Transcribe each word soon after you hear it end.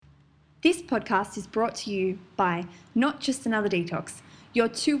This podcast is brought to you by Not Just Another Detox, your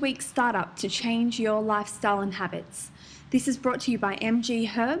 2-week startup to change your lifestyle and habits. This is brought to you by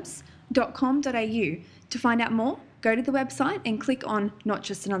mgherbs.com.au. To find out more, go to the website and click on Not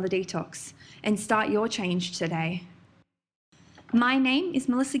Just Another Detox and start your change today. My name is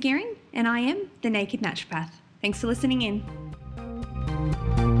Melissa Gearing and I am the Naked Naturopath. Thanks for listening in.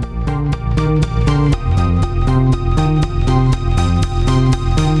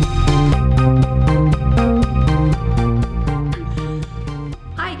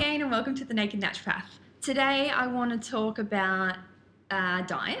 Hi again and welcome to the Naked Naturopath. Today I want to talk about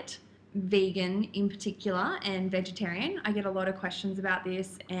diet, vegan in particular and vegetarian. I get a lot of questions about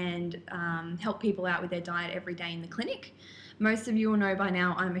this and help people out with their diet every day in the clinic. Most of you will know by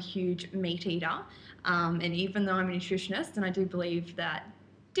now I'm a huge meat eater, and even though I'm a nutritionist, and I do believe that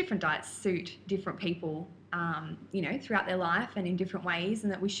different diets suit different people, throughout their life and in different ways,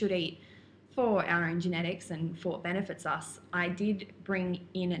 and that we should eat for our own genetics and for what benefits us, I did bring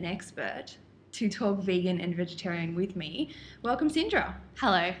in an expert to talk vegan and vegetarian with me. Welcome, Sindra.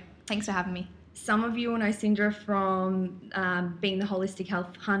 Hello. Thanks for having me. Some of you will know Sindra from being the Holistic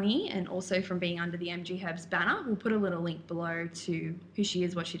Health Honey and also from being under the MG Herbs banner. We'll put a little link below to who she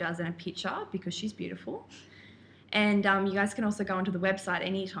is, what she does, and a picture because she's beautiful. And you guys can also go onto the website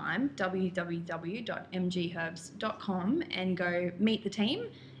anytime, www.mgherbs.com, and go meet the team,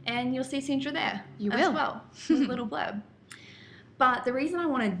 and you'll see Sindra there as well. A little blurb. But the reason I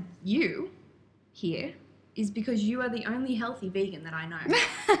wanted you here is because you are the only healthy vegan that I know.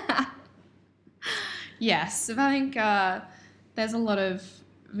 Yes, I think there's a lot of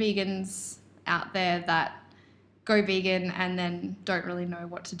vegans out there that go vegan and then don't really know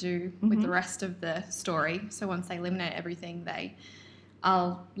what to do with the rest of the story. So once they eliminate everything, they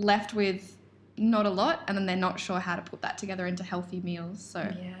are left with not a lot, and then they're not sure how to put that together into healthy meals. So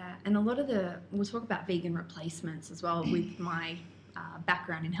yeah, and we'll talk about vegan replacements as well. With my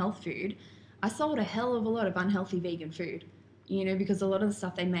background in health food, I sold a hell of a lot of unhealthy vegan food. Because a lot of the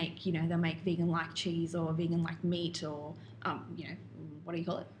stuff they make, they'll make vegan-like cheese or vegan-like meat or, what do you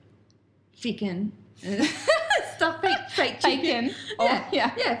call it? Ficken. Stuff, fake chicken.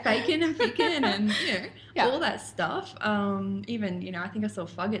 Yeah, bacon and ficken and, all that stuff. Even, I think I saw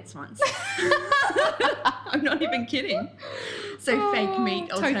fuggets once. I'm not even kidding. So fake meat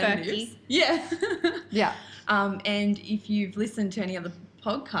alternatives. Yeah. Yeah. And if you've listened to any other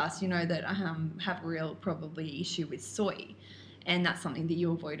podcasts, you know that I have a real probably issue with soy. And that's something that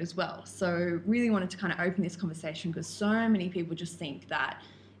you avoid as well. So really wanted to kind of open this conversation because so many people just think that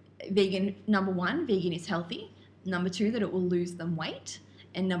number one, vegan is healthy. Number two, that it will lose them weight.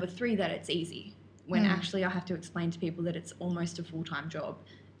 And number three, that it's easy. When actually I have to explain to people that it's almost a full-time job,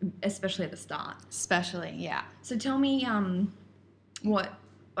 especially at the start. Especially, yeah. So tell me how you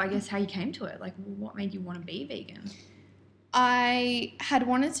came to it. Like, what made you want to be vegan? I had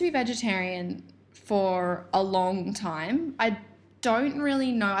wanted to be vegetarian for a long time. I don't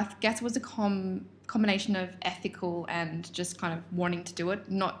really know. I guess it was a combination of ethical and just kind of wanting to do it,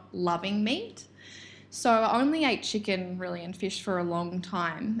 not loving meat. So I only ate chicken really and fish for a long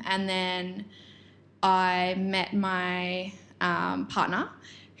time. And then I met my partner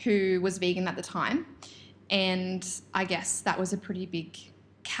who was vegan at the time. And I guess that was a pretty big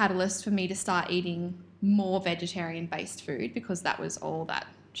catalyst for me to start eating more vegetarian-based food because that was all that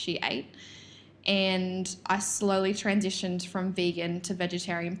she ate. And I slowly transitioned from vegan to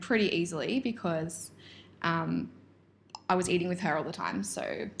vegetarian pretty easily because I was eating with her all the time.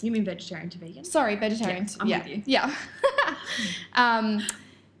 So you mean vegetarian to vegan? Sorry, vegetarian. I'm with you. Yeah.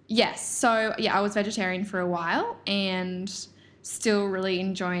 Yes. So yeah, I was vegetarian for a while and still really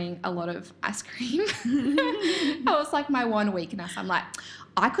enjoying a lot of ice cream. That was like my one weakness. I'm like,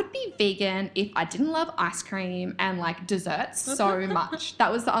 I could be vegan if I didn't love ice cream and like desserts so much. That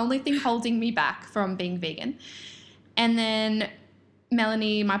was the only thing holding me back from being vegan. And then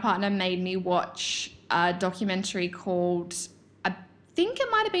Melanie, my partner, made me watch a documentary called, I think it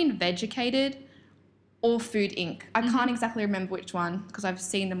might have been Vegucated or Food Inc. I can't exactly remember which one because I've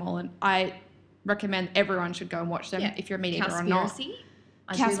seen them all, and I recommend everyone should go and watch them if you're a meat eater or not.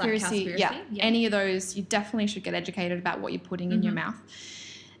 Cowspiracy, yeah. Any of those, you definitely should get educated about what you're putting in your mouth.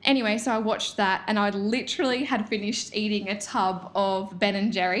 Anyway, so I watched that and I literally had finished eating a tub of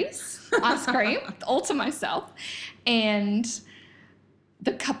Ben & Jerry's ice cream all to myself, and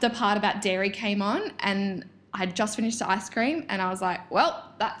the part about dairy came on and I had just finished the ice cream and I was like,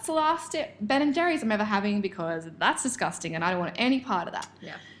 well, that's the last Ben & Jerry's I'm ever having because that's disgusting and I don't want any part of that.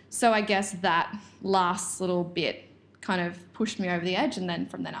 Yeah. So I guess that last little bit kind of pushed me over the edge, and then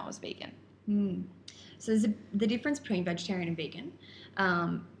from then I was vegan. So there's the difference between vegetarian and vegan.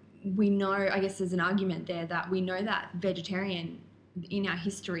 we know, I guess there's an argument there that we know that vegetarian, in our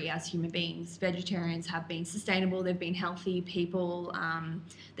history as human beings, vegetarians have been sustainable, they've been healthy people.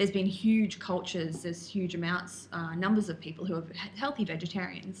 There's been huge cultures, there's huge amounts, numbers of people who are healthy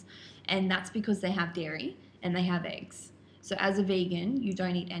vegetarians, and that's because they have dairy and they have eggs. So as a vegan, you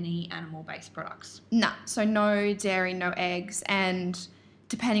don't eat any animal-based products. No, so no dairy, no eggs, and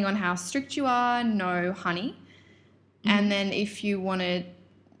depending on how strict you are, no honey. And then if you wanted,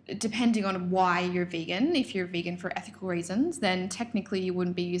 depending on why you're vegan, if you're vegan for ethical reasons, then technically you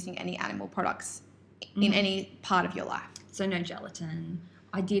wouldn't be using any animal products in any part of your life. So no gelatin.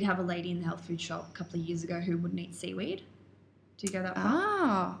 I did have a lady in the health food shop a couple of years ago who wouldn't eat seaweed. Do you go that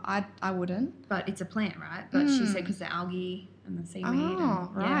far? Oh, I wouldn't. But it's a plant, right? But she said because the algae and the seaweed.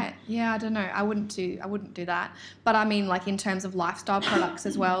 Oh, right. Yeah, I don't know. I wouldn't do that. But I mean, like in terms of lifestyle products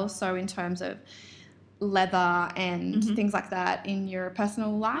as well. So in terms of leather and things like that in your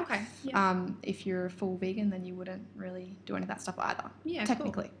personal life. Okay. Yeah. If you're a full vegan, then you wouldn't really do any of that stuff either. Yeah,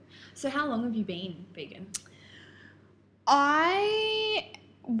 technically. Cool. So how long have you been vegan? I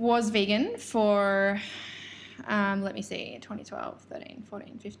was vegan for, let me see, 2012, 13,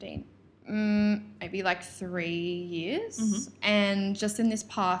 14, 15, maybe like 3 years. And just in this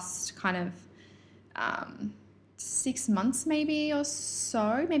past kind of 6 months maybe or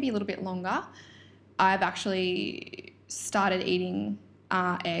so, maybe a little bit longer, I've actually started eating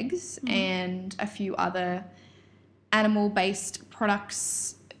eggs and a few other animal-based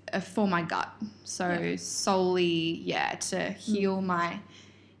products for my gut. So solely, to heal my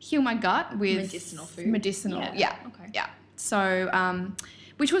gut with medicinal food. Yeah. Okay. Yeah. So,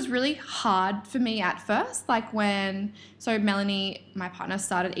 which was really hard for me at first. Like so Melanie, my partner,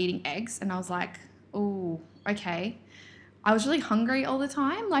 started eating eggs, and I was like, oh, okay. I was really hungry all the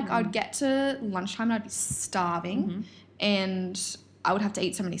time. Like I would get to lunchtime and I'd be starving, and I would have to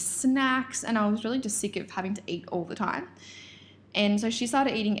eat so many snacks, and I was really just sick of having to eat all the time. And so she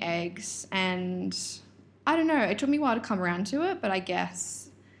started eating eggs, and I don't know, it took me a while to come around to it, but I guess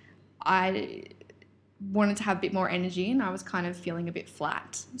I wanted to have a bit more energy and I was kind of feeling a bit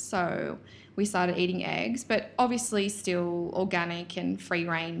flat. So we started eating eggs, but obviously still organic and free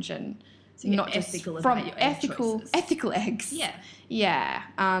range, and so not just ethical from about your egg ethical eggs. Yeah. Yeah.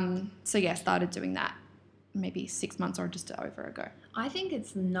 So yeah, started doing that maybe 6 months or just over ago. I think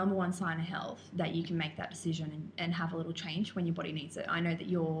it's the number one sign of health that you can make that decision and have a little change when your body needs it. I know that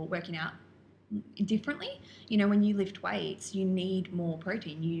you're working out differently. You know, when you lift weights, you need more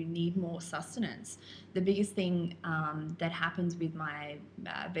protein, you need more sustenance. The biggest thing that happens with my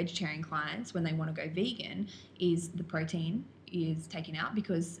vegetarian clients when they want to go vegan is the protein is taken out,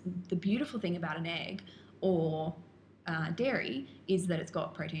 because the beautiful thing about an egg or dairy is that it's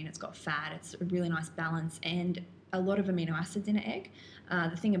got protein, it's got fat, it's a really nice balance, and a lot of amino acids in an egg.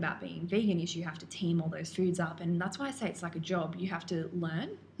 The thing about being vegan is you have to team all those foods up, and that's why I say it's like a job. You have to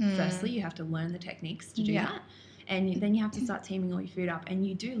learn. Firstly, you have to learn the techniques to do that, and then you have to start teaming all your food up, and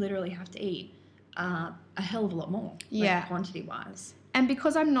you do literally have to eat a hell of a lot more, like quantity-wise. And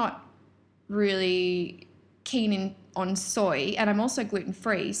because I'm not really keen on soy, and I'm also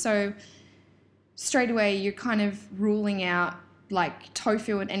gluten-free, so straight away you're kind of ruling out like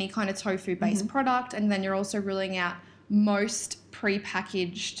tofu and any kind of tofu-based product, and then you're also ruling out most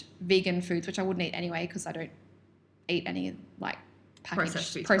pre-packaged vegan foods, which I wouldn't eat anyway because I don't eat any like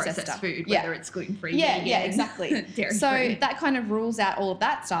packaged processed stuff. Food, whether it's gluten-free, vegan, exactly. Dairy-free. So that kind of rules out all of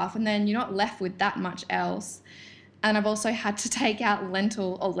that stuff, and then you're not left with that much else. And I've also had to take out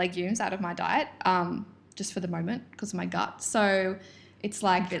lentil or legumes out of my diet, just for the moment because of my gut. So it's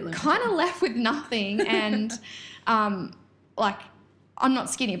like kind of left with nothing, and like I'm not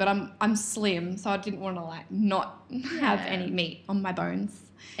skinny, but I'm slim, so I didn't want to like not have any meat on my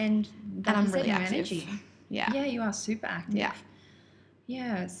bones. And I'm really active. Energy. Yeah, you are super active.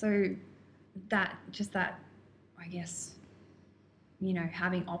 Yeah. So that I guess, you know,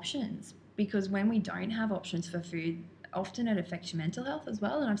 having options, because when we don't have options for food, often it affects your mental health as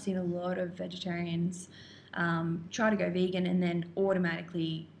well. And I've seen a lot of vegetarians try to go vegan and then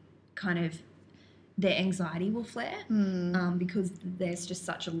automatically kind of their anxiety will flare because there's just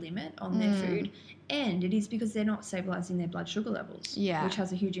such a limit on their food. And it is because they're not stabilizing their blood sugar levels, which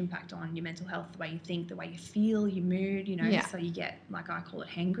has a huge impact on your mental health, the way you think, the way you feel, your mood, you know. So you get, like I call it,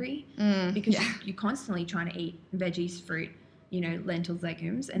 hangry, because you're constantly trying to eat veggies, fruit, you know, lentils,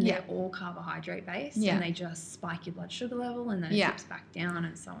 legumes, and they're all carbohydrate based, and they just spike your blood sugar level, and then it dips back down,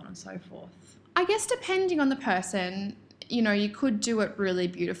 and so on and so forth. I guess depending on the person, you know, you could do it really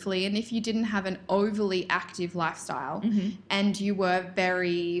beautifully. And if you didn't have an overly active lifestyle and you were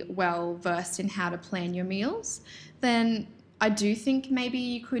very well versed in how to plan your meals, then I do think maybe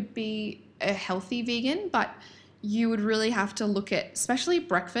you could be a healthy vegan, but you would really have to look at, especially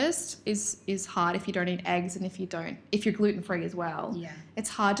breakfast is hard if you don't eat eggs and if you're gluten free as well. Yeah. It's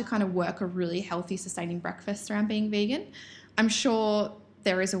hard to kind of work a really healthy, sustaining breakfast around being vegan. I'm sure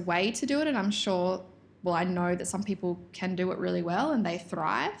there is a way to do it, and I'm sure, well, I know that some people can do it really well and they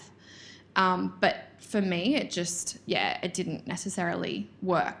thrive. But for me, it didn't necessarily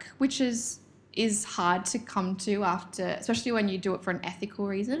work, which is hard to come to after, especially when you do it for an ethical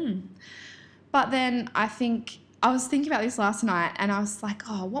reason. But then I was thinking about this last night, and I was like,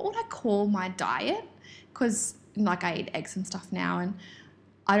 oh, what would I call my diet? Because like I eat eggs and stuff now, and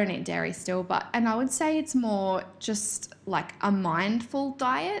I don't eat dairy still, and I would say it's more just like a mindful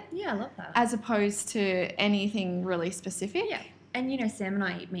diet. Yeah, I love that. As opposed to anything really specific. Yeah. And, Sam and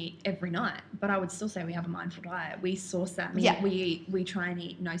I eat meat every night, but I would still say we have a mindful diet. We source that meat. Yeah. We try and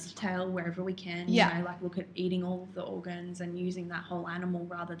eat nose to tail wherever we can. Look at eating all of the organs and using that whole animal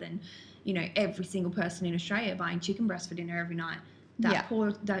rather than, every single person in Australia buying chicken breast for dinner every night.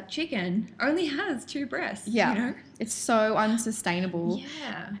 That chicken only has 2 breasts. Yeah. It's so unsustainable.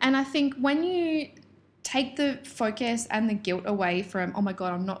 Yeah. And I think when you take the focus and the guilt away from, oh my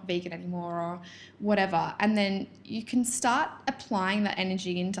God, I'm not vegan anymore or whatever, and then you can start applying that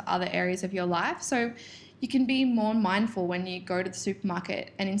energy into other areas of your life. So you can be more mindful when you go to the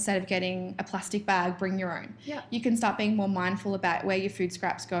supermarket, and instead of getting a plastic bag, bring your own. Yeah. You can start being more mindful about where your food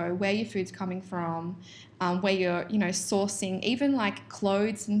scraps go, where your food's coming from, where you're, sourcing even like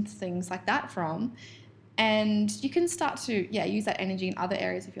clothes and things like that from. And you can start to, use that energy in other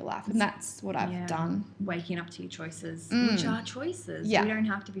areas of your life. And that's what I've done. Waking up to your choices, which are choices. Yeah. We don't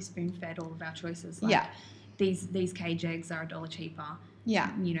have to be spoon-fed all of our choices. These cage eggs are $1 cheaper.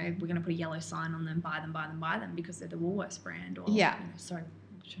 Yeah. We're going to put a yellow sign on them, buy them because they're the Woolworths brand. Or, sorry,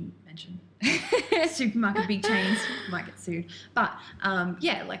 I shouldn't mention supermarket big chains, might get sued. But,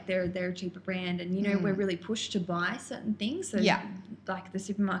 they're a cheaper brand. And, we're really pushed to buy certain things. So, like the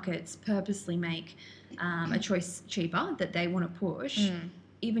supermarkets purposely make a choice cheaper that they want to push,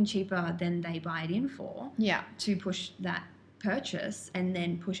 even cheaper than they buy it in for, to push that purchase and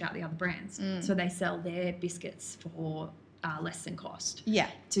then push out the other brands. So they sell their biscuits for less than cost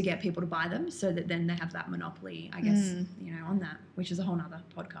to get people to buy them, so that then they have that monopoly, I guess, on that, which is a whole nother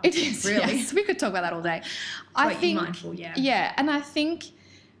podcast. It is, really. Yes. We could talk about that all day. I think, mindful, Yeah, and I think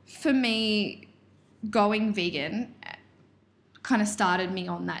for me, going vegan kind of started me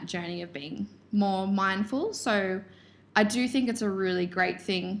on that journey of being more mindful. So I do think it's a really great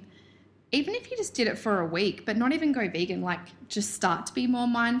thing, even if you just did it for a week, but not even go vegan, like just start to be more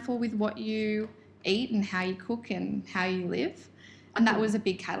mindful with what you eat and how you cook and how you live. And that was a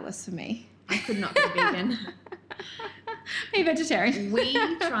big catalyst for me. I could not be vegan. Be vegetarian. We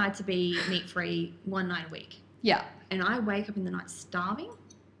try to be meat-free one night a week. Yeah. And I wake up in the night starving,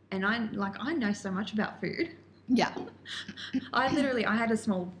 and I know so much about food. Yeah. I had a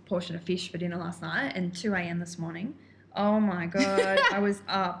small portion of fish for dinner last night, and 2 a.m. this morning. Oh my God. I was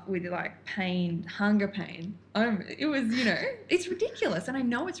up with hunger pain. It was, it's ridiculous. And I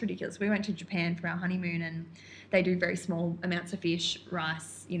know it's ridiculous. We went to Japan for our honeymoon, and they do very small amounts of fish,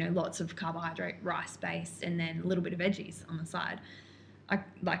 rice, lots of carbohydrate, rice based, and then a little bit of veggies on the side.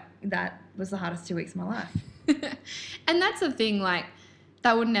 That was the hardest 2 weeks of my life. And that's the thing,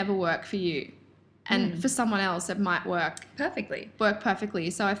 that would never work for you. And for someone else, it might work perfectly.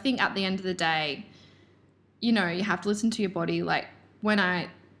 So I think at the end of the day, you have to listen to your body.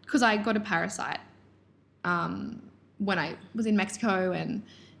 Because I got a parasite when I was in Mexico and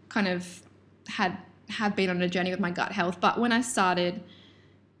kind of have been on a journey with my gut health. But when I started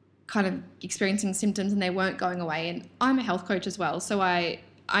kind of experiencing symptoms and they weren't going away, and I'm a health coach as well, so I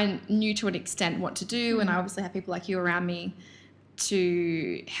knew to an extent what to do, and I obviously have people like you around me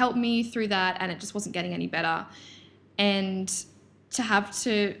to help me through that, and it just wasn't getting any better. And to have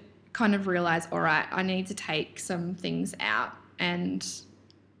to kind of realize, all right, I need to take some things out and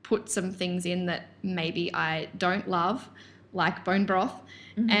put some things in that maybe I don't love, like bone broth,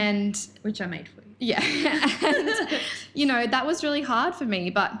 and which I made for you. Yeah. And, that was really hard for me,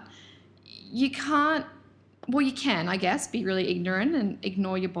 but you can, I guess, be really ignorant and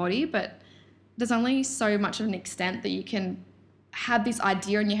ignore your body, but there's only so much of an extent that you can have this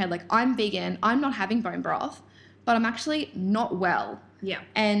idea in your head, like, I'm vegan, I'm not having bone broth, but I'm actually not well. Yeah.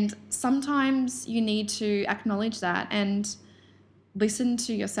 And sometimes you need to acknowledge that and listen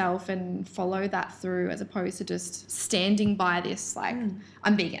to yourself and follow that through, as opposed to just standing by this, I'm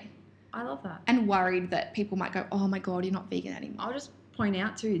vegan. I love that. And worried that people might go, oh my God, you're not vegan anymore. I'll just point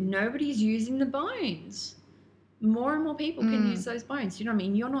out too, nobody's using the bones. more and more people can use those bones. You know what I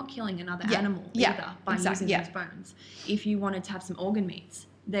mean? You're not killing another animal either by using those bones. If you wanted to have some organ meats,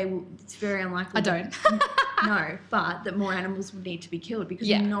 it's very unlikely. I don't. No, but that more animals would need to be killed because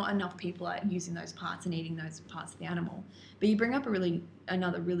not enough people are using those parts and eating those parts of the animal. But you bring up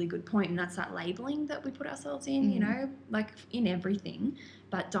another really good point, and that's that labeling that we put ourselves in, you know, like in everything.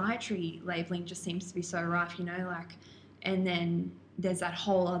 But dietary labeling just seems to be so rough, you know, like, and then there's that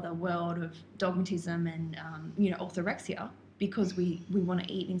whole other world of dogmatism and, you know, orthorexia because we want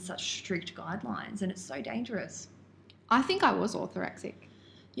to eat in such strict guidelines, and it's so dangerous. I think I was orthorexic.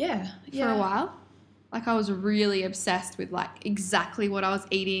 Yeah. For a while. Like, I was really obsessed with, like, exactly what I was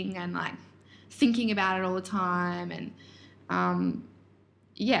eating and, like, thinking about it all the time. And,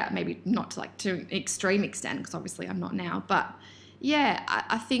 maybe not to an extreme extent because obviously I'm not now. But, yeah,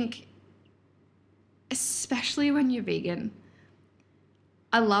 I think especially when you're vegan,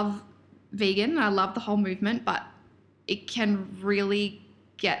 I love vegan. I love the whole movement, but it can really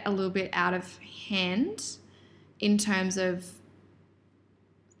get a little bit out of hand in terms of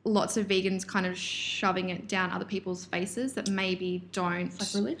lots of vegans kind of shoving it down other people's faces that maybe don't.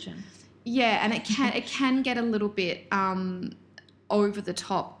 It's like religion. Yeah, and it can get a little bit over the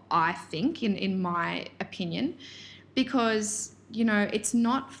top, I think, in my opinion, because, you know, it's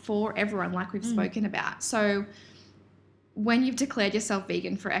not for everyone like we've spoken about. So when you've declared yourself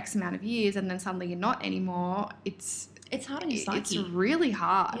vegan for X amount of years and then suddenly you're not anymore, it's hard on your psyche. It's really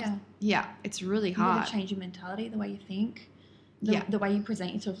hard. Yeah, it's really hard. You got to change your mentality, the way you think. The way you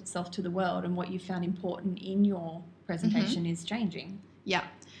present yourself to the world and what you found important in your presentation is changing. Yeah.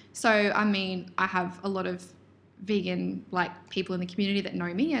 So, I mean, I have a lot of vegan, like, people in the community that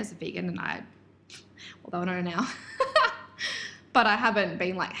know me as a vegan, and they'll know now. But I haven't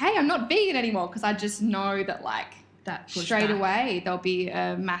been like, hey, I'm not vegan anymore, because I just know that, like, that straight away there'll be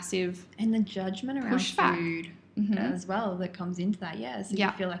a massive and the judgment around pushback. Food as well that comes into that. So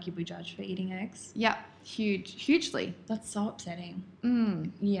you feel like you'll be judged for eating eggs. Hugely. That's so upsetting.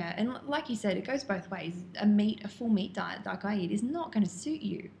 Yeah, and like you said, it goes both ways. A full meat diet like I eat is not going to suit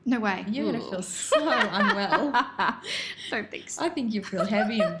you. No way. You're going to feel so unwell. So thanks. I think you feel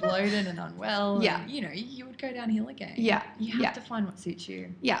heavy and bloated and unwell. And, you know, you would go downhill again. Yeah. You have to find what suits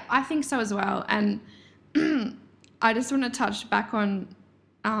you. Yeah, I think so as well. And I just want to touch back on,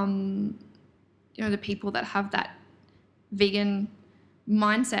 you know, the people that have that vegan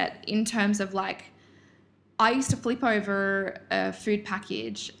mindset in terms of, like, I used to flip over a food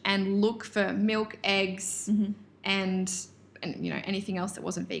package and look for milk, eggs, and you know, anything else that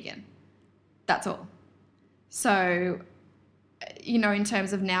wasn't vegan. That's all. So, you know, in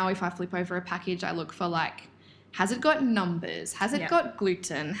terms of now, if I flip over a package, I look for, like, has it got numbers? Has it got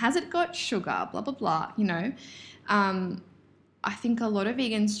gluten? Has it got sugar? Blah, blah, blah, you know. I think a lot of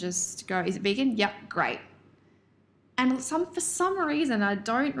vegans just go, is it vegan? Yep, great. And for some reason, I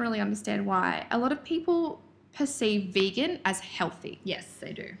don't really understand why, a lot of people perceive vegan as healthy. Yes,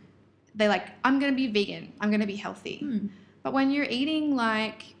 they do. They're like, I'm going to be vegan. I'm going to be healthy. But when you're eating,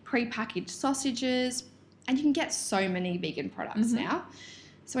 like, pre-packaged sausages, and you can get so many vegan products now.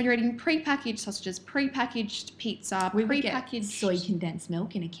 So when you're eating pre-packaged sausages, pre-packaged pizza, pre-packaged soy condensed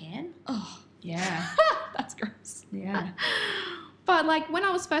milk in a can. Oh, yeah. That's gross. Yeah. But, like, when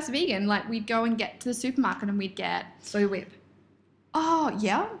I was first vegan, like, we'd go and get to the supermarket and we'd get soy whip. Oh,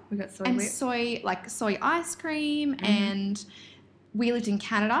 yeah. We got soy and whip. soy ice cream, and we lived in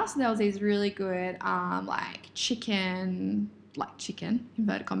Canada, so there was these really good, like, chicken,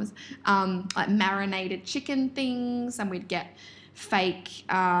 inverted commas, like, marinated chicken things, and we'd get fake,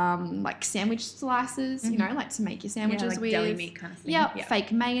 like, sandwich slices, you know, like, to make your sandwiches with. Deli meat kind of thing. Yep,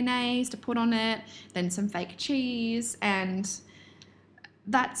 fake mayonnaise to put on it, then some fake cheese, and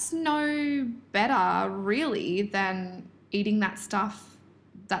that's no better, really, than eating that stuff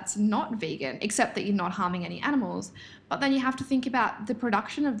that's not vegan, except that you're not harming any animals. But then you have to think about the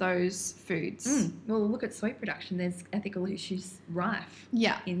production of those foods. Well, look at soy production. There's ethical issues rife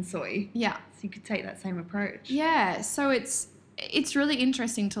in soy. Yeah. So you could take that same approach. Yeah. So it's really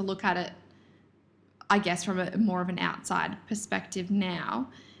interesting to look at it, I guess, from a more of an outside perspective now,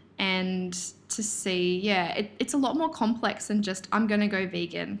 and to see, it's a lot more complex than just, I'm going to go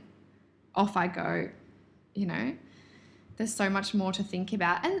vegan, off I go, you know. There's so much more to think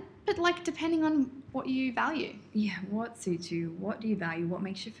about, but like, depending on what you value. Yeah, what suits you? What do you value? What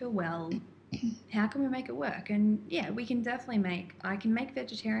makes you feel well? How can we make it work? And we can definitely I can make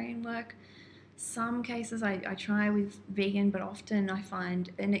vegetarian work. Some cases I try with vegan, but often I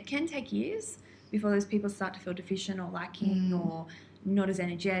find, and it can take years before those people start to feel deficient or lacking or not as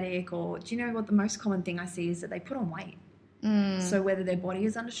energetic. Or do you know what the most common thing I see is that they put on weight? So whether their body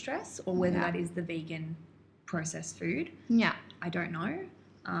is under stress or whether that is the vegan processed food. Yeah. I don't know.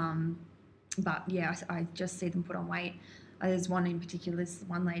 But yeah, I just see them put on weight. There's one in particular, this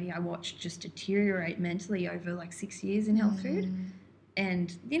one lady I watched just deteriorate mentally over like 6 years in health food.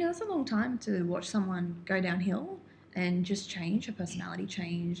 And, you know, it's a long time to watch someone go downhill and just change. Her personality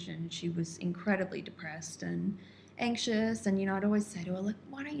changed, and she was incredibly depressed and anxious. And, you know, I'd always say to her, like,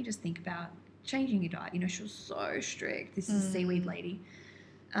 why don't you just think about changing your diet? You know, she was so strict. This is a seaweed lady.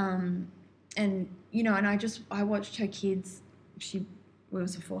 And, you know, and I watched her kids. She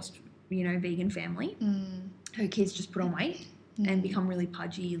was a forced, you know, vegan family. Her kids just put on weight and become really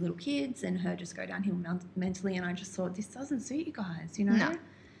pudgy little kids, and her just go downhill mentally. And I just thought, this doesn't suit you guys, you know? No.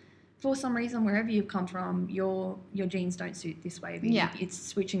 For some reason, wherever you've come from, your genes don't suit this way. Yeah. It's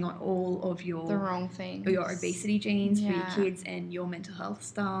switching on all of The wrong thing. your obesity genes for your Yeah. kids and your mental health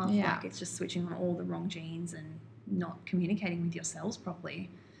stuff. Yeah. Like, it's just switching on all the wrong genes and not communicating with yourselves properly.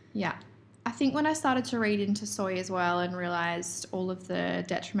 Yeah. I think when I started to read into soy as well and realized all of the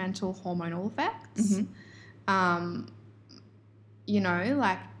detrimental hormonal effects, you know,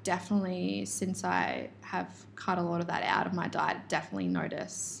 like definitely since I have cut a lot of that out of my diet, definitely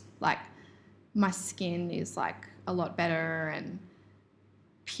notice like my skin is like a lot better and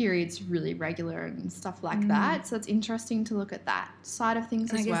periods really regular and stuff like that. So it's interesting to look at that side of things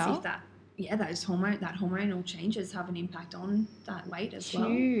And as I guess well. if that hormonal changes have an impact on that weight as well.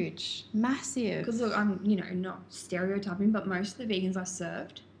 Huge, massive. Because look, I'm, you know, not stereotyping, but most of the vegans I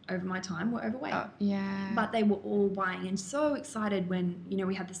served over my time were overweight. Yeah. But they were all buying and so excited when, you know,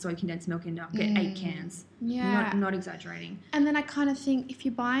 we had the soy condensed milk and I'd get 8 cans. Yeah. Not exaggerating. And then I kind of think if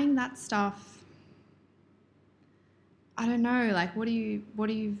you're buying that stuff, I don't know, like what do you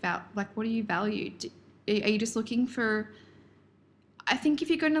value? Are you just looking for? I think if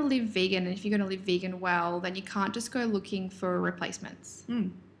you're going to live vegan and if you're going to live vegan well, then you can't just go looking for replacements.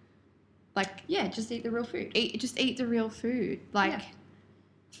 Like, yeah, just eat the real food. Just eat the real food. Like, Yeah.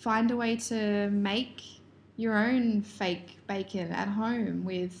 find a way to make your own fake bacon at home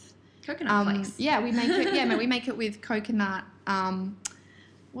with Coconut flakes. Yeah, we make it. Yeah, we make it with coconut.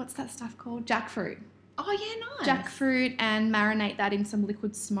 What's that stuff called? Jackfruit. Oh yeah, nice. Jackfruit, and marinate that in some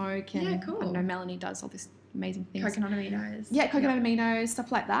liquid smoke. And Yeah, cool. I don't know, Melanie does all this amazing things. Coconut aminos. Yeah, coconut aminos,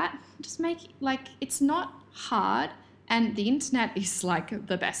 stuff like that. Just make, like, it's not hard, and the internet is like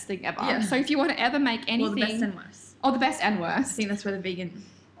the best thing ever. Yeah. So if you want to ever make anything, Well, the best and worst. the best and I worst. think that's where the be vegan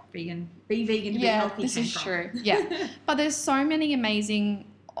to be healthy this came is from. true. Yeah, but there's so many amazing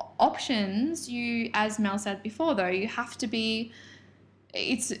options. You, as Mel said before, though, you have to be.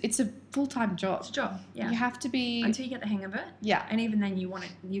 It's a full-time job. It's a job. Yeah. You have to be. Until you get the hang of it. Yeah. And even then, you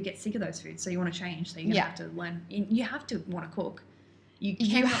get sick of those foods, so you want to change. So you're gonna have to learn. You have to want to cook. You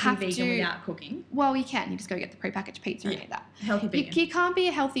cannot have be vegan to- without cooking. Well, you can. You just go get the prepackaged pizza and Yeah. eat that. Healthy vegan. You can't be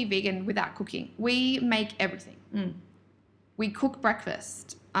a healthy vegan without cooking. We make everything. We cook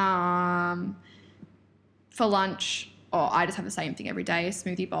breakfast. For lunch, or I just have the same thing every day, a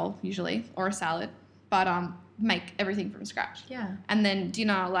smoothie bowl usually, or a salad. But make everything from scratch. Yeah. And then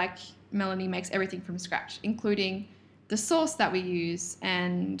dinner, like Melanie makes everything from scratch, including the sauce that we use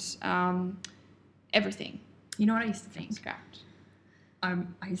and everything You know what I used to from think? scratch. I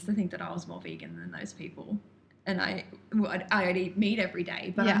used to think that I was more vegan than those people, and I'd eat meat every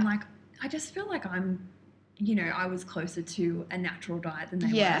day. But Yeah. I'm like, I just feel like I was closer to a natural diet than they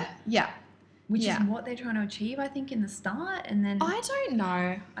were. Yeah. Which Yeah. is what they're trying to achieve, I think, in the start. And then I don't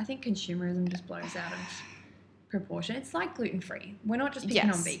know. I think consumerism just blows out of proportion. It's like gluten-free. We're not just picking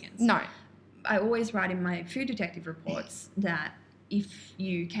on vegans. No. I always write in my food detective reports that if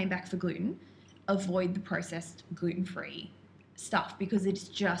you came back for gluten, avoid the processed gluten-free stuff because it's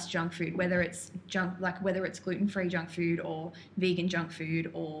just junk food, whether it's gluten-free junk food or vegan junk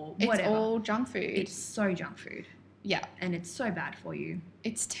food or whatever. It's all junk food. It's so junk food. Yeah. And it's so bad for you.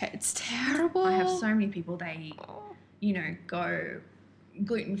 It's terrible. I have so many people, they, go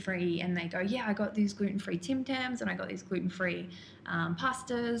gluten-free and they go, yeah, I got these gluten-free Tim Tams and I got these gluten-free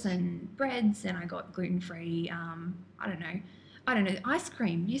pastas and breads and I got gluten-free, I don't know, ice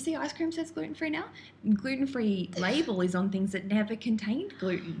cream. You see ice cream says gluten-free now? Gluten-free label is on things that never contained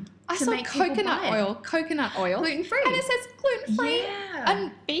gluten. I to saw make people coconut buy it. oil. Gluten-free. And it says gluten-free Yeah.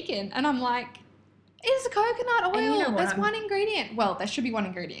 and vegan. And I'm like, it's coconut oil. And you know what? There's one ingredient. Well, there should be one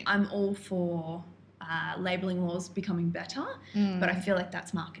ingredient. I'm all for labeling laws becoming better, but I feel like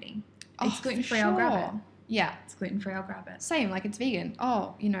that's marketing. It's for gluten-free, I'll grab sure. it. Yeah. It's gluten-free, I'll grab it. Same, like it's vegan.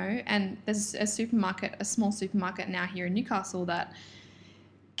 And there's a small supermarket now here in Newcastle that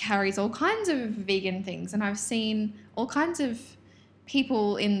carries all kinds of vegan things. And I've seen all kinds of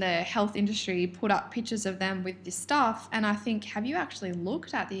people in the health industry put up pictures of them with this stuff, and I think, have you actually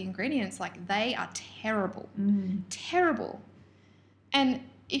looked at the ingredients? Like, they are terrible. Terrible. And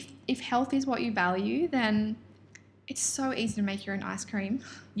if health is what you value, then it's so easy to make your own ice cream.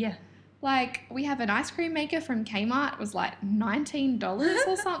 Yeah. Like, we have an ice cream maker from Kmart. It was like $19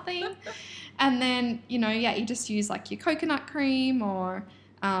 or something. And then, you know, yeah, you just use like your coconut cream or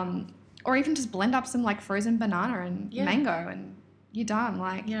even just blend up some like frozen banana and mango and you're done.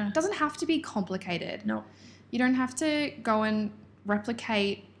 Like, it doesn't have to be complicated. No. You don't have to go and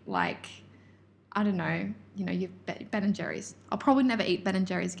replicate like, I don't know, you know, your Ben & Jerry's. I'll probably never eat Ben &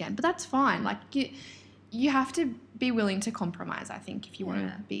 Jerry's again, but that's fine. Like, you have to be willing to compromise, I think, if you want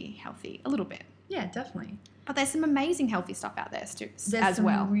to be healthy a little bit. Yeah, definitely. But there's some amazing healthy stuff out there too, there's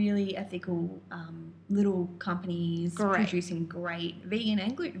some really ethical little companies producing great vegan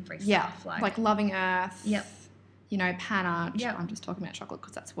and gluten-free stuff. Like Loving Earth. Yep. You know, Pana. I'm just talking about chocolate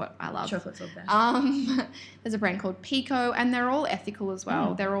because that's what I love. Chocolate's all the best. There's a brand called Pico, and they're all ethical as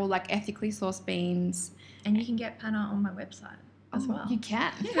well. They're all like ethically sourced beans. And you can get Pana on my website as well. You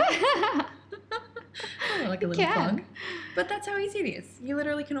can. Like a little plug. But that's how easy it is. You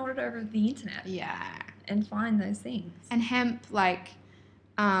literally can order it over the internet. Yeah. And find those things. And hemp, like,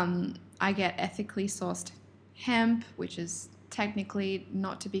 I get ethically sourced hemp, which is technically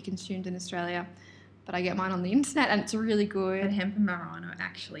not to be consumed in Australia, but I get mine on the internet and it's really good. But hemp and marijuana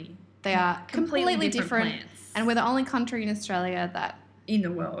actually, they are completely different plants. And we're the only country in Australia that in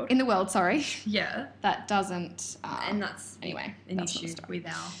the world, sorry, that doesn't. And that's anyway an issue with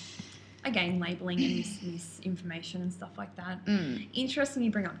our, again, labeling and misinformation and stuff like that. Interesting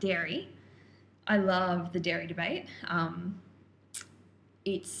you bring up dairy. I love the dairy debate.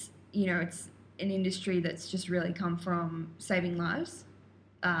 It's an industry that's just really come from saving lives,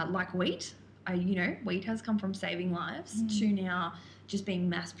 like wheat. Wheat has come from saving lives to now just being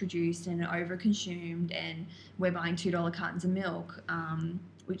mass produced and over consumed, and we're buying $2 cartons of milk,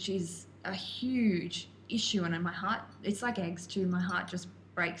 which is a huge issue. And in my heart, it's like eggs too. My heart just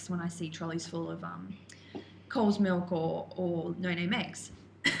breaks when I see trolleys full of Coles milk or No Name eggs.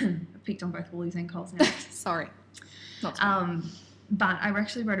 I picked on both Woolies and Coles now. Sorry. Not but I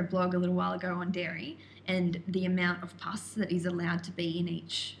actually wrote a blog a little while ago on dairy and the amount of pus that is allowed to be in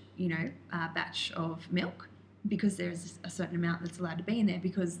each, batch of milk, because there's a certain amount that's allowed to be in there,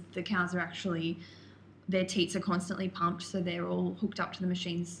 because the cows are actually, their teats are constantly pumped, so they're all hooked up to the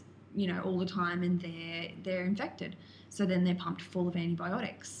machines, all the time, and they're infected. So then they're pumped full of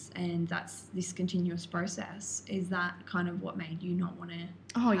antibiotics, and that's this continuous process. Is that kind of what made you not want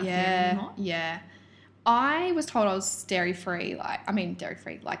to have dairy anymore? Yeah. I was told I was dairy-free, like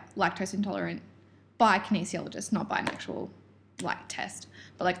lactose intolerant by a kinesiologist, not by an actual, test,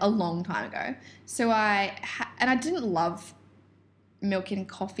 but, a long time ago. So I didn't love milk in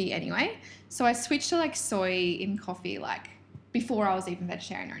coffee anyway, so I switched to, soy in coffee, before I was even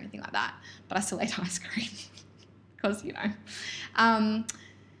vegetarian or anything like that, but I still ate ice cream. Because,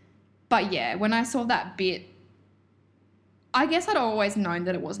 but yeah, when I saw that bit, I guess I'd always known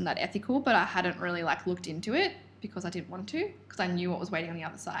that it wasn't that ethical, but I hadn't really looked into it because I didn't want to, because I knew what was waiting on the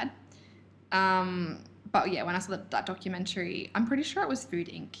other side. But yeah, when I saw that documentary, I'm pretty sure it was Food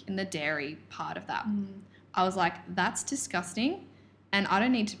Inc. in the dairy part of that. I was like, that's disgusting, and I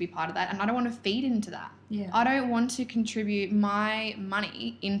don't need to be part of that, and I don't want to feed into that. Yeah. I don't want to contribute my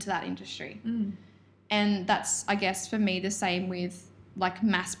money into that industry. And that's, I guess, for me, the same with,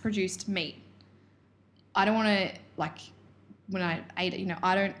 mass-produced meat. I don't want to, when I ate it,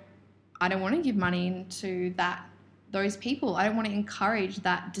 I don't want to give money into those people. I don't want to encourage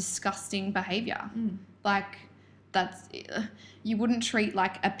that disgusting behavior. You wouldn't treat,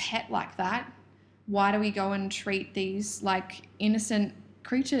 a pet like that. Why do we go and treat these, innocent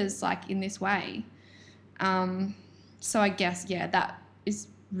creatures, in this way? So I guess, yeah, that is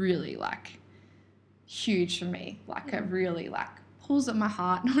really, huge for me. It really pulls at my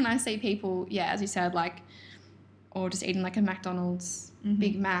heart when I see people, as you said, or just eating a McDonald's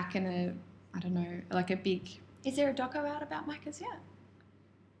Big Mac and a big. Is there a doco out about Macca's yet?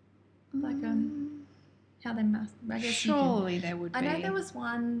 How they must. I guess surely there would be. I know there was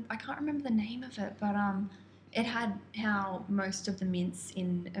one. I can't remember the name of it, but it had how most of the mints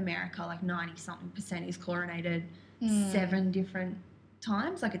in America, 90-something% is chlorinated 7 different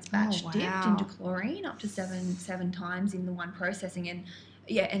times. It's batch dipped into chlorine up to seven times in the one processing, and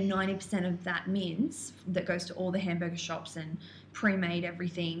 90% of that mince that goes to all the hamburger shops and pre-made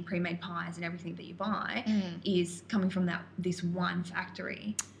everything, pre-made pies and everything that you buy is coming from this one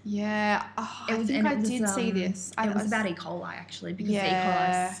factory. Yeah. Oh, I think I did see this. It was about E. coli, actually, because E.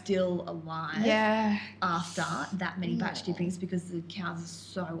 coli is still alive after that many batch dippings because the cows are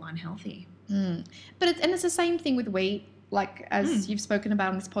so unhealthy. But it's the same thing with wheat, like as you've spoken about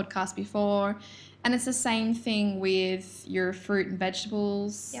on this podcast before. And it's the same thing with your fruit and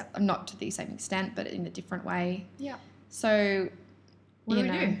vegetables. Yep. Not to the same extent, but in a different way. Yeah. So, what do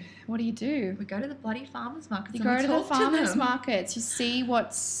we do? What do you do? We go to the bloody farmers markets. You go to the farmers markets. You see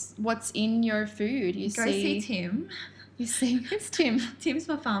what's in your food. You go see Tim. You see who's Tim? Tim's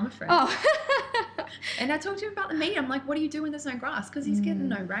my farmer friend. Oh. And I talked to him about the meat. I'm like, what do you do when there's no grass? Because he's getting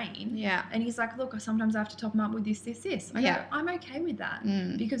no rain. Yeah. And he's like, look, sometimes I have to top them up with this. I go, I'm okay with that.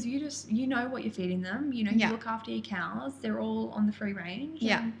 Because you know what you're feeding them. You know, you look after your cows. They're all on the free range.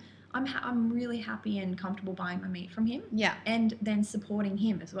 Yeah. And I'm really happy and comfortable buying my meat from him. Yeah. And then supporting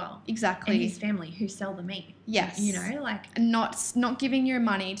him as well. Exactly. And his family who sell the meat. Yes. You know, like. And not giving your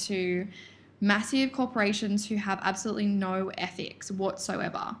money to massive corporations who have absolutely no ethics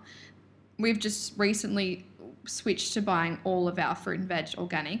whatsoever. We've just recently switched to buying all of our fruit and veg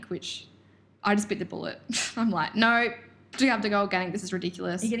organic, which I just bit the bullet. I'm like, no, do you have to go organic? This is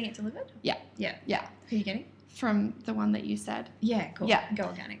ridiculous. Are you getting it delivered? Yeah. Yeah. Yeah. Who are you getting? From the one that you said. Yeah, cool. Yeah. Go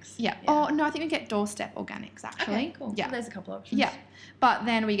Organics. Yeah. Oh, no, I think we get doorstep organics, actually. Okay, cool. Yeah. Well, there's a couple options. Yeah. But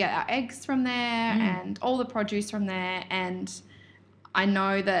then we get our eggs from there and all the produce from there, and I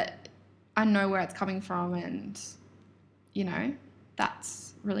know where it's coming from, and, you know,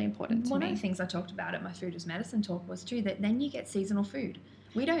 that's really important to me. One of the things I talked about at my Food as Medicine talk was too that then you get seasonal food.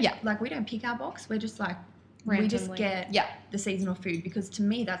 We don't we don't pick our box. We're just like randomly. We just get the seasonal food, because to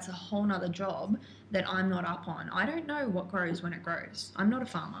me that's a whole nother job that I'm not up on. I don't know what grows when it grows. I'm not a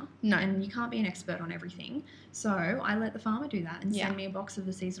farmer. No. And you can't be an expert on everything. So I let the farmer do that and send me a box of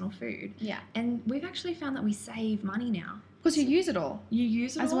the seasonal food. Yeah. And we've actually found that we save money now. Because you use it all. You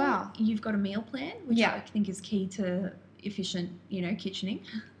use it as all. well. You've got a meal plan, which I think is key to efficient, kitchening.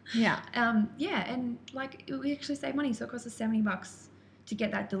 Yeah. And like we actually save money. So it costs us $70 to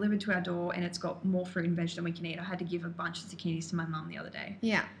get that delivered to our door, and it's got more fruit and veg than we can eat. I had to give a bunch of zucchinis to my mum the other day.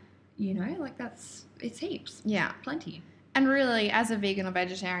 Yeah. You know, like it's heaps. Yeah. Plenty. And really, as a vegan or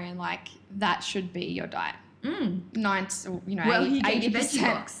vegetarian, like that should be your diet.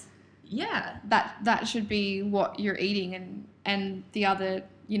 80%. Yeah. That should be what you're eating, and the other,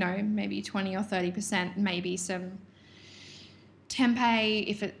 maybe 20 or 30%, maybe some tempeh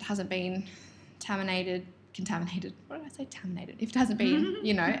if it hasn't been contaminated. What did I say? Contaminated. If it hasn't been,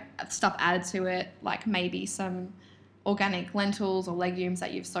 stuff added to it, like maybe some organic lentils or legumes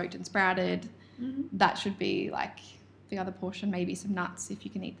that you've soaked and sprouted. That should be like the other portion. Maybe some nuts if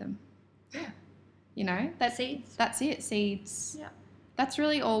you can eat them. Yeah. Seeds. That's it. Seeds. Yeah. That's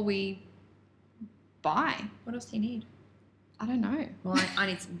really all we buy. What else do you need? I don't know. Well, I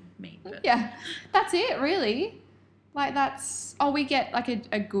need some meat. But. Yeah, that's it really. Like we get like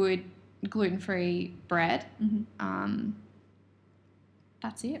a good gluten-free bread.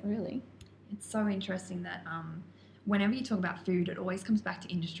 That's it really. It's so interesting that whenever you talk about food, it always comes back to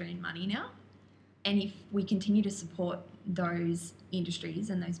industry and money now. And if we continue to support those industries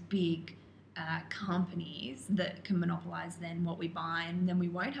and those big companies that can monopolize then what we buy, and then we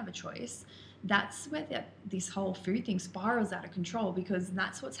won't have a choice, that's where this whole food thing spirals out of control, because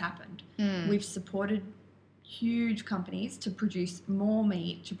that's what's happened. We've supported huge companies to produce more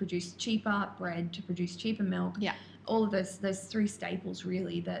meat, to produce cheaper bread, to produce cheaper milk. Yeah. All of those three staples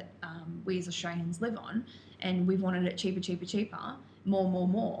really that we as Australians live on, and we've wanted it cheaper,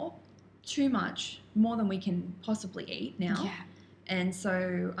 more, too much, more than we can possibly eat now. Yeah. And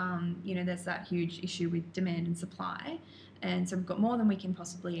so, there's that huge issue with demand and supply. And so we've got more than we can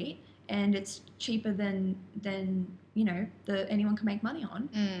possibly eat, and it's cheaper than anyone can make money on.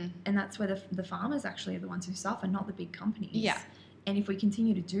 And that's where the farmers actually are the ones who suffer, not the big companies. Yeah. And if we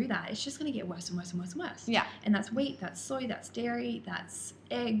continue to do that, it's just going to get worse and worse and worse and worse. Yeah. And that's wheat, that's soy, that's dairy, that's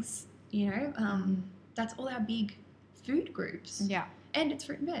eggs, that's all our big food groups. Yeah. And it's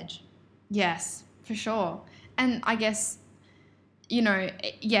fruit and veg. Yes, for sure. And I guess,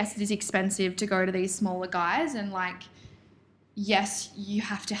 yes, it is expensive to go to these smaller guys, and like, yes, you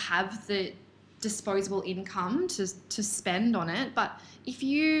have to have the disposable income to spend on it. But if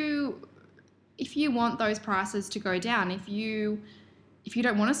you want those prices to go down, if you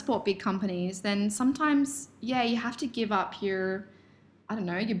don't want to support big companies, then sometimes, you have to give up your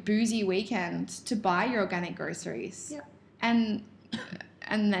boozy weekend to buy your organic groceries. Yep.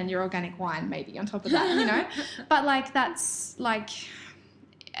 And then your organic wine maybe on top of that, But like that's like,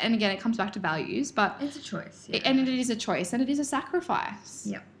 and again, it comes back to values, but It's a choice. Yeah. and it is a choice and it is a sacrifice.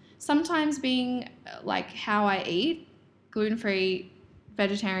 Yep. Sometimes being like how I eat, gluten-free,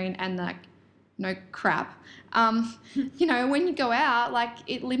 vegetarian, and like no crap, you know, when you go out, like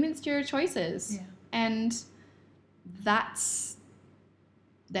it limits your choices. Yeah. And them's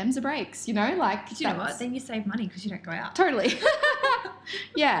the breaks, you know, like. Because you know what? Then you save money because you don't go out. Totally.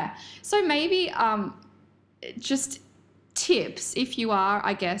 Yeah. So maybe just tips if you are,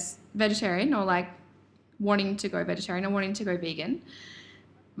 I guess, vegetarian or like wanting to go vegetarian or wanting to go vegan.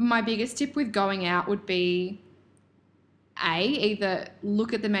 My biggest tip with going out would be either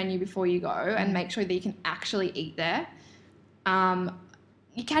look at the menu before you go and make sure that you can actually eat there.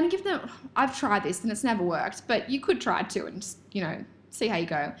 You can give them, I've tried this and it's never worked, but you could try to and just, you know, see how you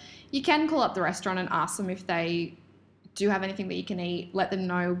go. You can call up the restaurant and ask them if they do have anything that you can eat, let them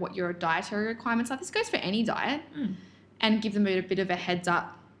know what your dietary requirements are. This goes for any diet, and give them a bit of a heads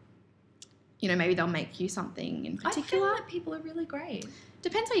up. You know, maybe they'll make you something in particular. I feel like people are really great.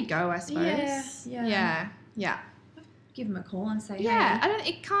 Depends where you go, I suppose. Yeah. Give them a call and say, Yeah, hey.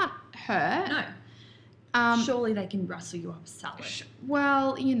 it can't hurt. No. Surely they can rustle you up a salad.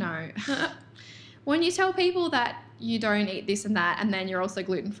 Well, you know, when you tell people that you don't eat this and that, and then you're also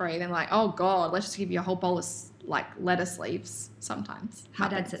gluten-free, they're like, oh, God, let's just give you a whole bowl of, like, lettuce leaves sometimes. My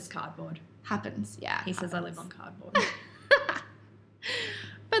dad says cardboard. Happens, yeah. He says I live on cardboard.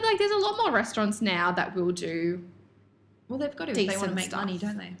 But, like, there's a lot more restaurants now that will do. Well, they've got to if they want to make money,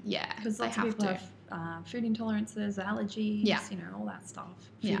 don't they? Yeah, because lots of people have food intolerances, allergies, you know, all that stuff.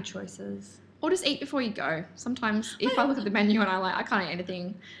 Food choices. Or just eat before you go. Sometimes if I look at the menu and I can't eat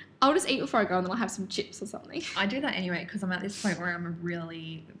anything, I'll just eat before I go and then I'll have some chips or something. I do that anyway because I'm at this point where I'm a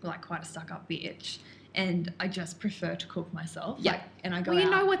really, like, quite a stuck-up bitch. And I just prefer to cook myself. Yeah. Like, and I go you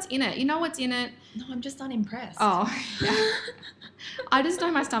out. know what's in it. You know what's in it. No, I'm just unimpressed. Oh, yeah. I just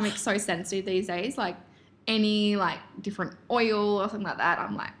know my stomach's so sensitive these days. Like, any, like, different oil or something like that,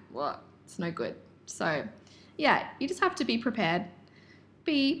 I'm like, what? It's no good. So, yeah, you just have to be prepared.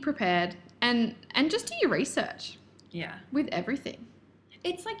 Be prepared. And just do your research. Yeah. With everything.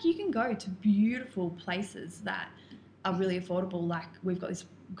 It's like you can go to beautiful places that are really affordable. Like, we've got this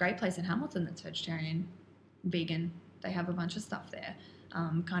great place in Hamilton that's vegetarian, vegan. They have a bunch of stuff there,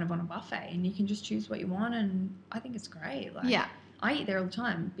 kind of on a buffet, and you can just choose what you want, and I think it's great. Like, yeah. I eat there all the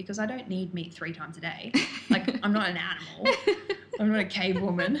time because I don't need meat 3 times a day. Like, I'm not an animal. I'm not a cave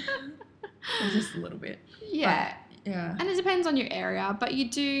woman. Just a little bit. Yeah. But, yeah. And it depends on your area, but you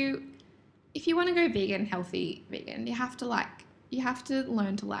do, if you want to go vegan, healthy vegan, you have to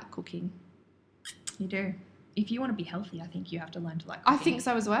learn to like cooking. You do. If you want to be healthy, I think you have to learn to like cooking. I think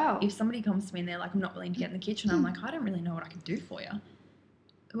so as well. If somebody comes to me and they're like, I'm not willing to get in the kitchen, I'm like, I don't really know what I can do for you.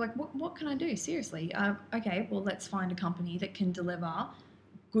 Like, what can I do? Seriously. Okay, well, let's find a company that can deliver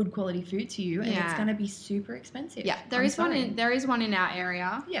good quality food to you, and it's going to be super expensive. Yeah, there is one in our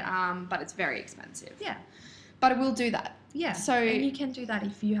area. Yeah. But it's very expensive. Yeah. But it will do that. Yeah. So and you can do that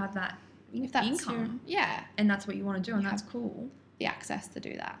if you have that income. Yeah. And that's what you want to do, and that's cool. The access to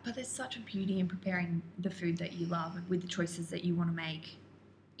do that. But there's such a beauty in preparing the food that you love with the choices that you want to make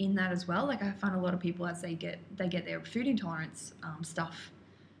in that as well. Like, I find a lot of people, as they get their food intolerance stuff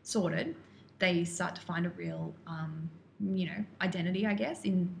sorted, they start to find a real identity, I guess,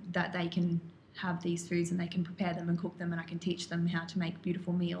 in that they can have these foods and they can prepare them and cook them, and I can teach them how to make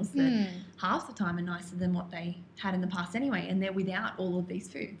beautiful meals that half the time are nicer than what they had in the past anyway, and they're without all of these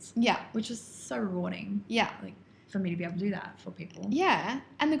foods. Yeah. Which is so rewarding. Yeah. Like, for me to be able to do that for people. Yeah.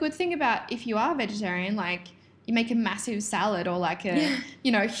 And the good thing about if you are vegetarian, like, you make a massive salad or like a,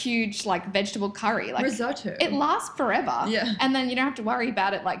 huge like vegetable curry. Like, risotto. It lasts forever. Yeah. And then you don't have to worry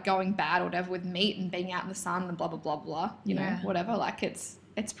about it like going bad or whatever with meat and being out in the sun and blah, blah, blah, blah, you know, whatever. Like, it's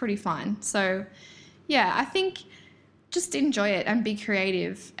pretty fine. So, yeah, I think just enjoy it and be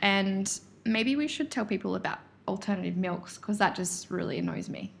creative. And maybe we should tell people about alternative milks because that just really annoys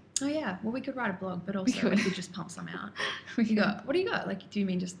me. Oh, yeah. Well, we could write a blog, but also we could just pump some out. What do you got? Like, do you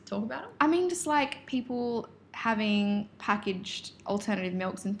mean just talk about them? I mean, just like people having packaged alternative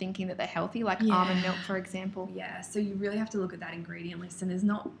milks and thinking that they're healthy, like almond milk, for example. Yeah, so you really have to look at that ingredient list, and there's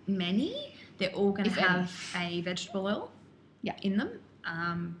not many. They're all going to have a vegetable oil in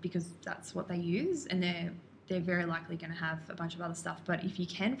them because that's what they use, and they're very likely going to have a bunch of other stuff. But if you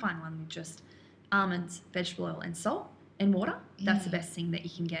can find one with just almonds, vegetable oil, and salt, and water, that's the best thing that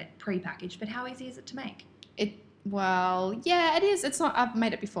you can get pre-packaged. But how easy is it to make? Well, yeah, it is. It's not, I've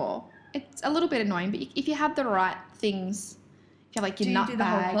made it before. It's a little bit annoying, but if you have the right things, if you have like your nut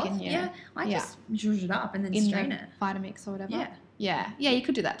bag and just zhuzh it up and then strain it. Vitamix or whatever. Yeah, you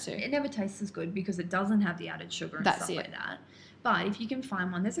could do that too. It never tastes as good because it doesn't have the added sugar and stuff like that. But if you can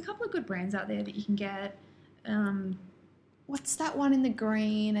find one, there's a couple of good brands out there that you can get. What's that one in the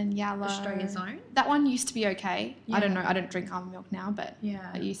green and yellow? Australia's Own. That one used to be okay. Yeah. I don't know. I don't drink almond milk now, but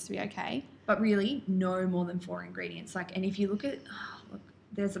Yeah. it used to be okay. But really, no more than 4 ingredients. Like, and if you look,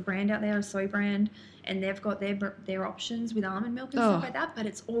 there's a brand out there, a soy brand, and they've got their options with almond milk and stuff like that, but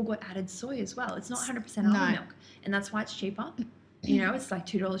it's all got added soy as well. It's not 100% almond milk, and that's why it's cheaper. You know, it's like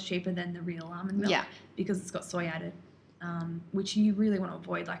 $2 cheaper than the real almond milk because it's got soy added, which you really want to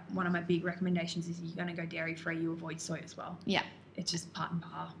avoid. Like, one of my big recommendations is you're going to go dairy-free, you avoid soy as well. Yeah. It's just part and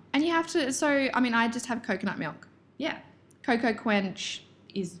par. And you have to, so, I mean, I just have coconut milk. Yeah. Cocoa Quench.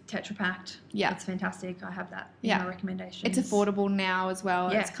 Is Tetra Packed. Yeah. It's fantastic. I have that in my recommendations. It's affordable now as well.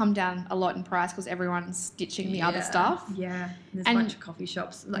 Yeah. It's come down a lot in price because everyone's ditching the other stuff. Yeah. There's a bunch of coffee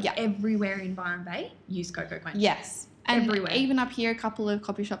shops. Like everywhere in Byron Bay, use Cocoa Quench. Yes. And everywhere. Even up here, a couple of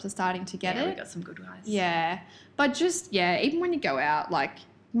coffee shops are starting to get it. We got some good guys. Yeah. But just, even when you go out, like,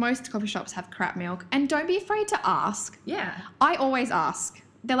 most coffee shops have crap milk. And don't be afraid to ask. Yeah. I always ask.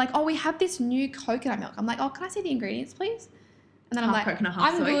 They're like, oh, we have this new coconut milk. I'm like, oh, can I see the ingredients, please? And then I'm like, coconut,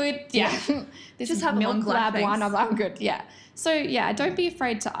 half I'm soy. good. Yeah. This Just is have a Milk long black, Lab one. thanks. I'm like, I'm good. Yeah. So, don't be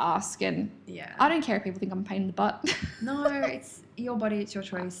afraid to ask. And I don't care if people think I'm a pain in the butt. No, it's your body. It's your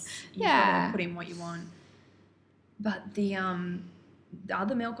choice. You gotta put in what you want. But the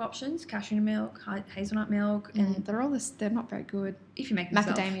other milk options, cashew milk, hazelnut milk, and they're all they're not very good. if you make them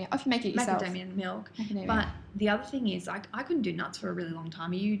yourself. Macadamia. Oh, if you make it yourself. Macadamia milk. Macadamia. But the other thing is, I couldn't do nuts for a really long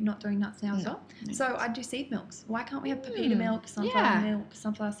time. Are you not doing nuts now as well? No. So I do seed milks. Why can't we have pepita milk,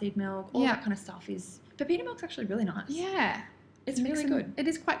 sunflower seed milk, all that kind of stuff? Pepita milk's actually really nice. Yeah. It's really good. It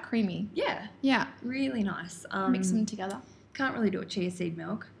is quite creamy. Yeah. Yeah. Really nice. Mix them together. Can't really do a chia seed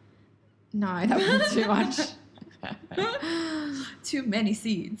milk. No, that would be too much. Too many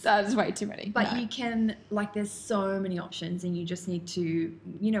seeds. That is way too many. But you can, like, there's so many options, and you just need to,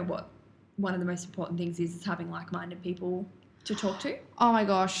 you know what, one of the most important things is having like-minded people to talk to. Oh my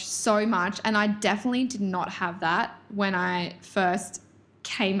gosh, so much. And I definitely did not have that when I first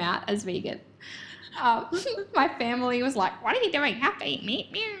came out as vegan. My family was like, what are you doing? You have to eat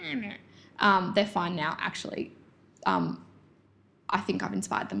meat. They're fine now, actually. I think I've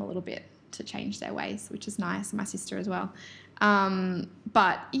inspired them a little bit to change their ways, which is nice, and my sister as well.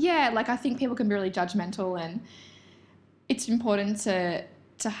 But like, I think people can be really judgmental, and it's important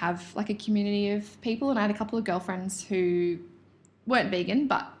to have like a community of people. And I had a couple of girlfriends who weren't vegan,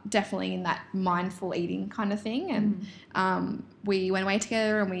 but definitely in that mindful eating kind of thing. And we went away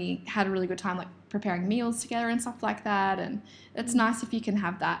together, and we had a really good time, like preparing meals together and stuff like that. And it's nice if you can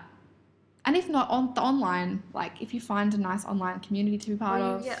have that. And if not, on the online, like if you find a nice online community to be part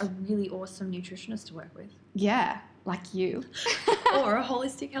of. Or you get a really awesome nutritionist to work with. Yeah, like you. Or a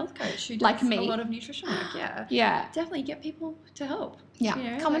holistic health coach who does like me. a lot of nutrition work, Yeah. Definitely get people to help. Yeah,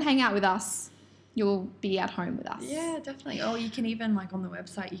 you know, come and hang out with us. You'll be at home with us. Yeah, definitely. Or you can even, like, on the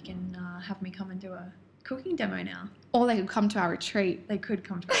website, you can have me come and do a cooking demo now. Or they could come to our retreat. They could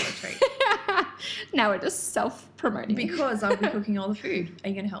come to our retreat. Now we're just self-promoting. Because I'll be cooking all the food. Are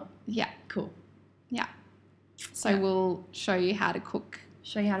you going to help? Yeah. Cool. Yeah. So we'll show you how to cook.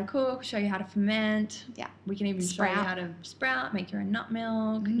 Show you how to cook, show you how to ferment. Yeah. We can even show you how to sprout, make your own nut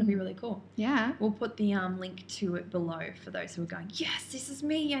milk. It'll be really cool. Yeah. We'll put the link to it below for those who are going, yes, this is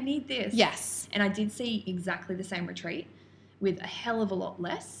me. I need this. Yes. And I did see exactly the same retreat with a hell of a lot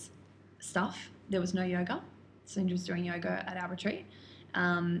less stuff. There was no yoga. Sandra was doing yoga at our retreat.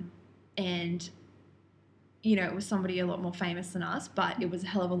 And, you know, it was somebody a lot more famous than us, but it was a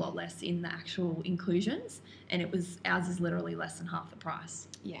hell of a lot less in the actual inclusions. And ours is literally less than half the price.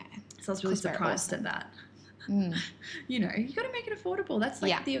 Yeah. So I was really surprised at that. You know, you got to make it affordable. That's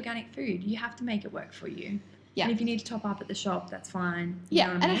like the organic food. You have to make it work for you. Yeah. And if you need to top up at the shop, that's fine. You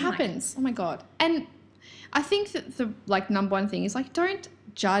know what I mean? It happens. Oh my God. And I think that the number one thing is, like, don't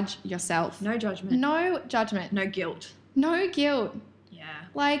judge yourself. No judgment. No judgment. No guilt. No guilt. Yeah.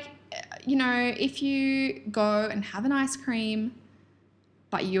 Like, you know, if you go and have an ice cream,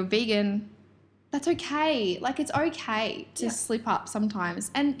 but you're vegan, that's okay. Like, it's okay to slip up sometimes.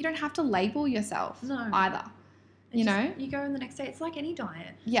 And you don't have to label yourself either. You know? You go in the next day. It's like any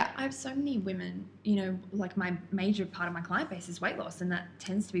diet. Yeah. I have so many women, you know, like my major part of my client base is weight loss, and that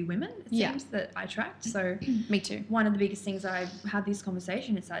tends to be women, it seems, that I attract. So me too. One of the biggest things I've had this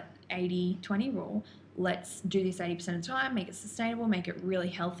conversation is that 80-20 rule. Let's do this 80% of the time, make it sustainable, make it really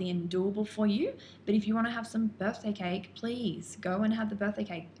healthy and doable for you. But if you want to have some birthday cake, please go and have the birthday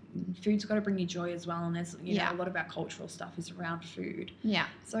cake. Food's got to bring you joy as well, and there's you know, a lot of our cultural stuff is around food. Yeah.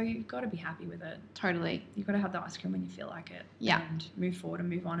 So you've got to be happy with it. Totally. You've got to have the ice cream when you feel like it. Yeah. And move forward and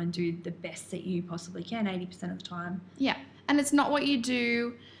move on and do the best that you possibly can 80% of the time. Yeah. And it's not what you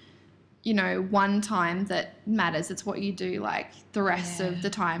do, you know, one time that matters. It's what you do like the rest of the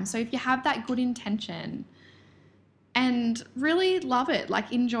time. So if you have that good intention and really love it,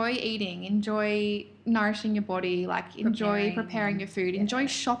 like enjoy eating, enjoy nourishing your body, like enjoy preparing your food, enjoy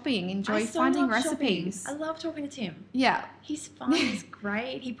shopping, enjoy finding recipes. I love talking to Tim. Yeah. He's fun. He's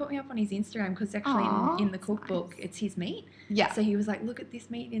great. He put me up on his Instagram because actually in the cookbook, it's his meat. Yeah. So he was like, look at this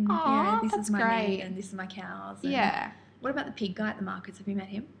meat and this is my meat and this is my cows. And what about the pig guy at the markets? Have you met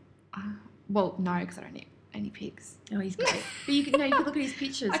him? Well, no, because I don't eat any pigs. Oh, he's great. But you can look at his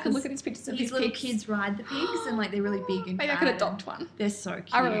pictures. I can look at his pictures of his little pigs. kids ride the pigs and like they're really big and maybe I could adopt one. They're so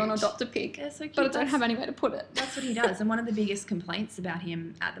cute. I really want to adopt a pig. They're so cute. But I don't have anywhere to put it. That's what he does. And one of the biggest complaints about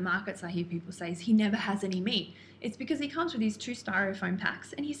him at the markets I hear people say is he never has any meat. It's because he comes with these 2 styrofoam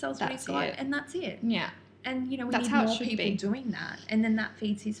packs and he sells what he's got and that's it. Yeah. And, you know, we That's need how it more should people be. doing that. And then that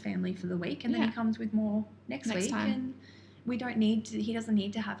feeds his family for the week. And then he comes with more next week. time. And we don't need to, he doesn't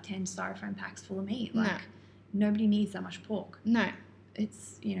need to have 10 styrofoam packs full of meat. Like, nobody needs that much pork. No.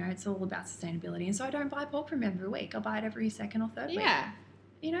 It's, you know, it's all about sustainability. And so I don't buy pork from him every week. I'll buy it every second or third week. Yeah.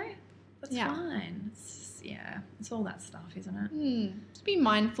 You know, that's fine. It's, it's all that stuff, isn't it? Just be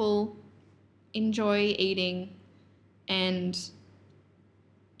mindful, enjoy eating, and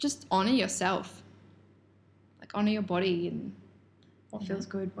just honor yourself. Like honor your body and what feels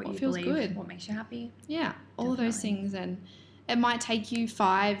good, what you feels believe, good. what makes you happy. Yeah, all of those things. And it might take you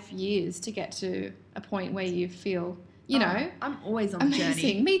 5 years to get to a point where you feel, you know, I'm always on amazing. the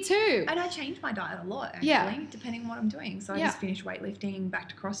journey. Me too. And I change my diet a lot, actually, depending on what I'm doing. So I just finished weightlifting, back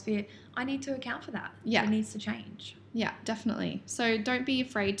to CrossFit. I need to account for that. Yeah. It needs to change. Yeah, definitely. So don't be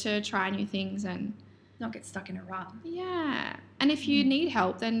afraid to try new things and not get stuck in a rut. Yeah. And if you need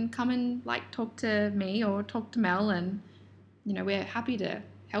help, then come and like talk to me or talk to Mel, and you know, we're happy to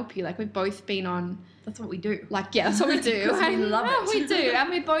help you. Like we've both been on, that's what we do. Like, yeah, that's what we do. 'Cause we love it. We do. And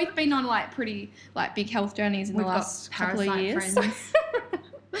we've both been on like pretty like big health journeys in the last couple of years. Friends.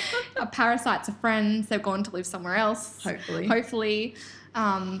 Our parasites are friends. They've gone to live somewhere else. Hopefully.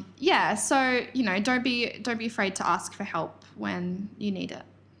 Yeah. So, you know, don't be afraid to ask for help when you need it.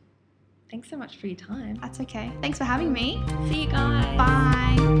 Thanks so much for your time. That's okay. Thanks for having me. See you guys.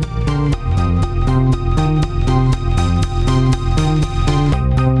 Bye.